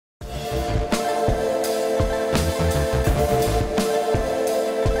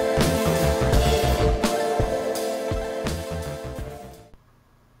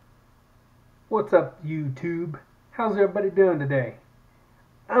What's up, YouTube? How's everybody doing today?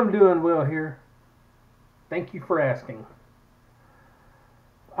 I'm doing well here. Thank you for asking.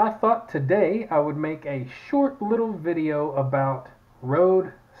 I thought today I would make a short little video about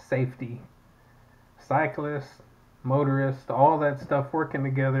road safety. Cyclists, motorists, all that stuff working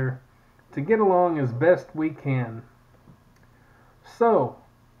together to get along as best we can. So,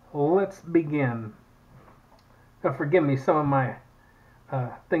 let's begin. Now, forgive me, some of my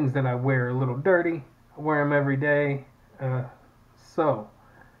things that I wear are a little dirty. I wear them every day, so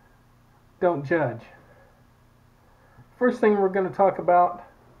don't judge. First thing we're going to talk about,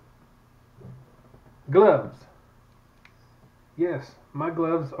 gloves. Yes, my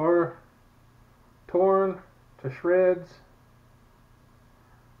gloves are torn to shreds.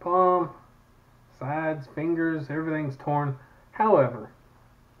 Palm, sides, fingers, everything's torn. However,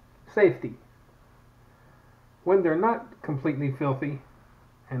 safety. When they're not completely filthy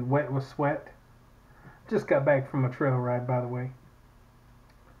and wet with sweat, just got back from a trail ride, by the way.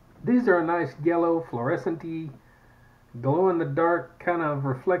 These are a nice yellow, fluorescent-y, glow-in-the-dark, kind of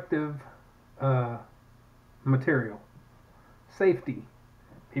reflective material. Safety.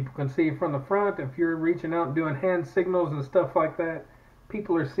 People can see you from the front. If you're reaching out and doing hand signals and stuff like that,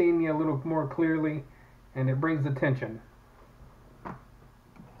 people are seeing you a little more clearly, and it brings attention.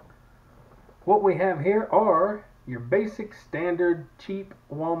 What we have here are your basic, standard, cheap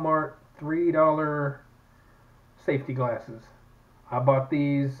Walmart $3 safety glasses. I bought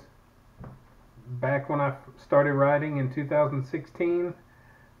these back when I started riding in 2016.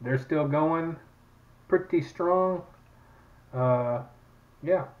 They're still going pretty strong.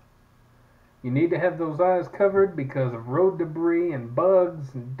 Yeah. You need to have those eyes covered because of road debris and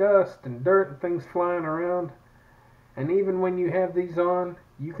bugs and dust and dirt and things flying around. And even when you have these on,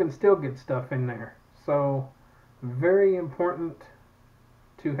 you can still get stuff in there. So, very important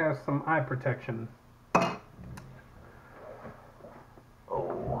to have some eye protection.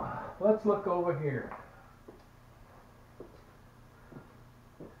 Oh, let's look over here.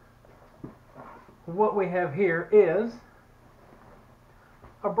 What we have here is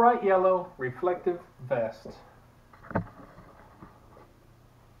a bright yellow reflective vest.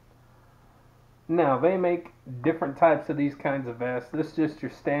 Now, they make different types of these kinds of vests. This is just your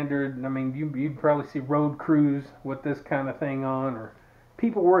standard. I mean, you'd probably see road crews with this kind of thing on, or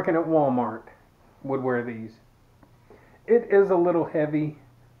people working at Walmart would wear these. It is a little heavy.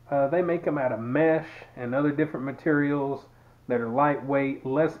 They make them out of mesh and other different materials that are lightweight,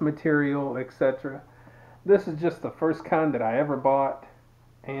 less material, etc. This is just the first kind that I ever bought,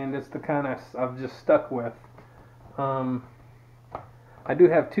 and it's the kind I've just stuck with. I do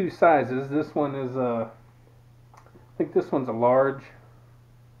have two sizes. This one is I think this one's a large.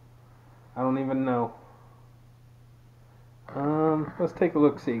 I don't even know. Let's take a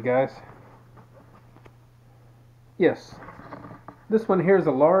look, see, guys. Yes, this one here is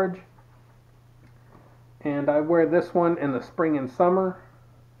a large, and I wear this one in the spring and summer,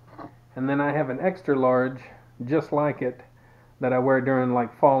 and then I have an extra large just like it that I wear during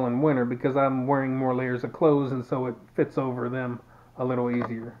like fall and winter because I'm wearing more layers of clothes, and so it fits over them a little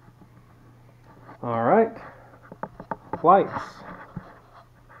easier. Alright, lights.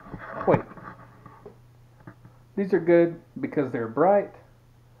 Wait, these are good because they're bright.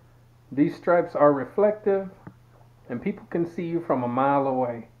 These stripes are reflective and people can see you from a mile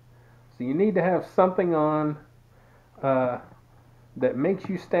away. So you need to have something on that makes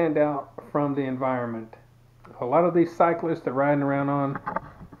you stand out from the environment. A lot of these cyclists are riding around on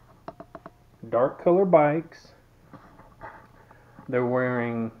dark color bikes. They're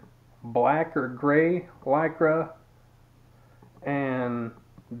wearing black or gray lycra and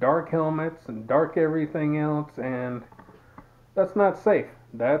dark helmets and dark everything else, and that's not safe.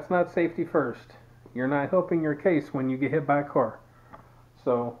 That's not safety first. You're not helping your case when you get hit by a car.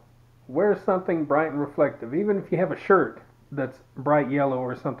 So wear something bright and reflective. Even if you have a shirt that's bright yellow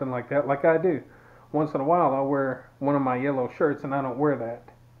or something like that, like I do. Once in a while I'll wear one of my yellow shirts, and I don't wear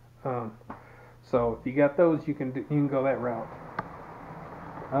that. So if you got those, you can go that route.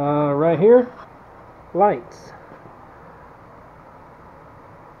 Right here, lights.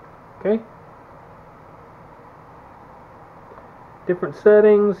 Okay. Different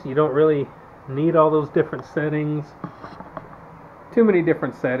settings. You don't really need all those different settings. Too many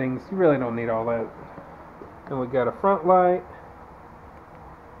different settings. You really don't need all that. And we got a front light.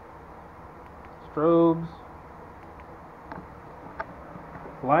 Strobes.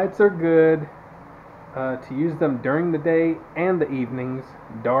 Lights are good. To use them during the day and the evenings,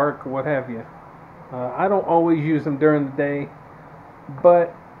 dark, what have you. I don't always use them during the day,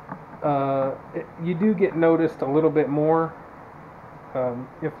 but you do get noticed a little bit more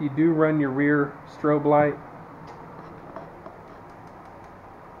If you do run your rear strobe light,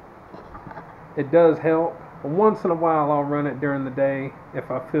 it does help. Once in a while I'll run it during the day if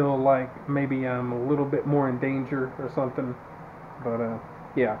I feel like maybe I'm a little bit more in danger or something. But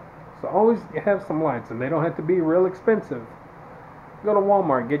yeah, so always have some lights, and they don't have to be real expensive. Go to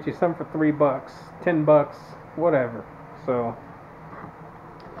Walmart, get you some for $3, $10, whatever. So,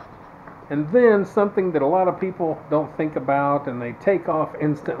 and then something that a lot of people don't think about and they take off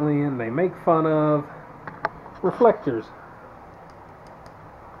instantly and they make fun of: reflectors.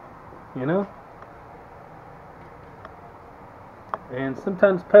 You know? And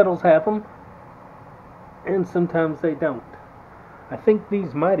sometimes pedals have them, and sometimes they don't. I think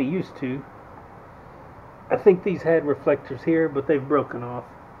these might have used to. I think these had reflectors here, but they've broken off.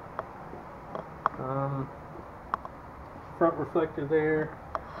 Front reflector there.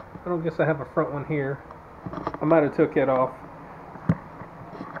 I don't guess I have a front one here. I might have took it off.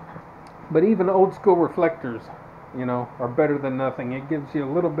 But even old school reflectors, you know, are better than nothing. It gives you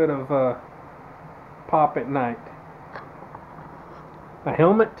a little bit of pop at night. A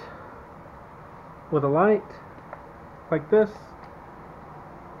helmet with a light like this.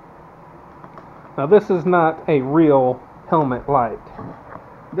 Now this is not a real helmet light.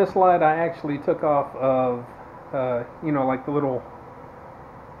 This light I actually took off of, you know, like the little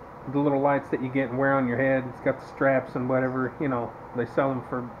lights that you get and wear on your head. It's got the straps and whatever, you know, they sell them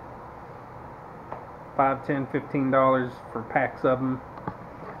for $5, $10, $15 for packs of them.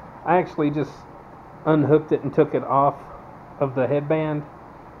 I actually just unhooked it and took it off of the headband,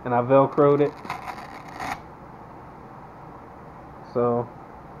 and I velcroed it. So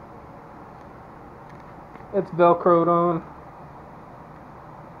it's velcroed on.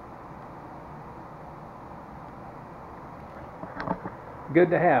 Good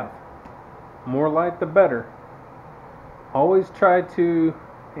to have. More light the better. Always try to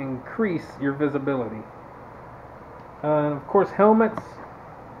increase your visibility. And of course, helmets.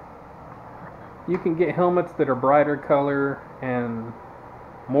 You can get helmets that are brighter color and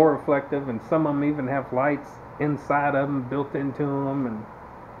more reflective, and some of them even have lights inside of them, built into them,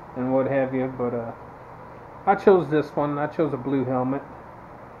 and what have you. But I chose this one. I chose a blue helmet.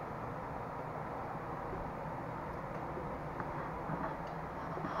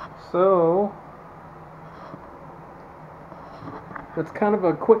 So that's kind of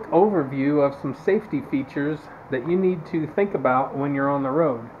a quick overview of some safety features that you need to think about when you're on the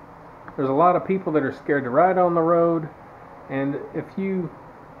road. There's a lot of people that are scared to ride on the road, and if you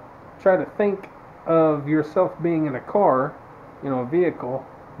try to think of yourself being in a car, you know, a vehicle,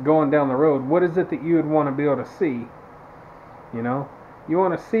 going down the road, what is it that you would want to be able to see? You know, you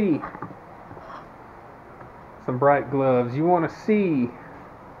want to see some bright gloves. You want to see,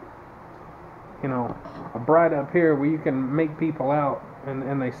 you know, a bright up here where you can make people out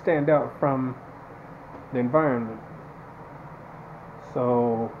and they stand out from the environment.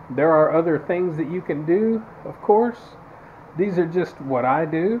 So there are other things that you can do, of course. These are just what I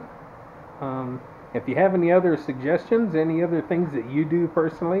do. If you have any other suggestions, any other things that you do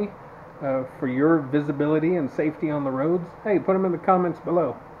personally for your visibility and safety on the roads, hey, put them in the comments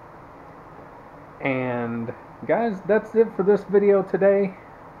below. And guys, that's it for this video today.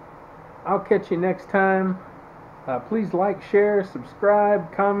 I'll catch you next time. Please like, share,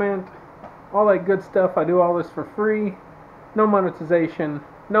 subscribe, comment, all that good stuff. I do all this for free. No monetization,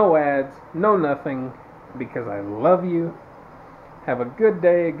 no ads, no nothing, because I love you. Have a good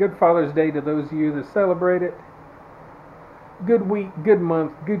day, good Father's Day to those of you that celebrate it. Good week, good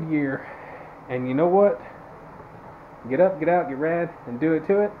month, good year. And you know what? Get up, get out, get rad, and do it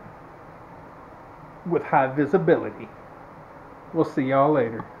to it with high visibility. We'll see y'all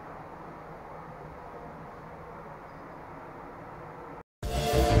later.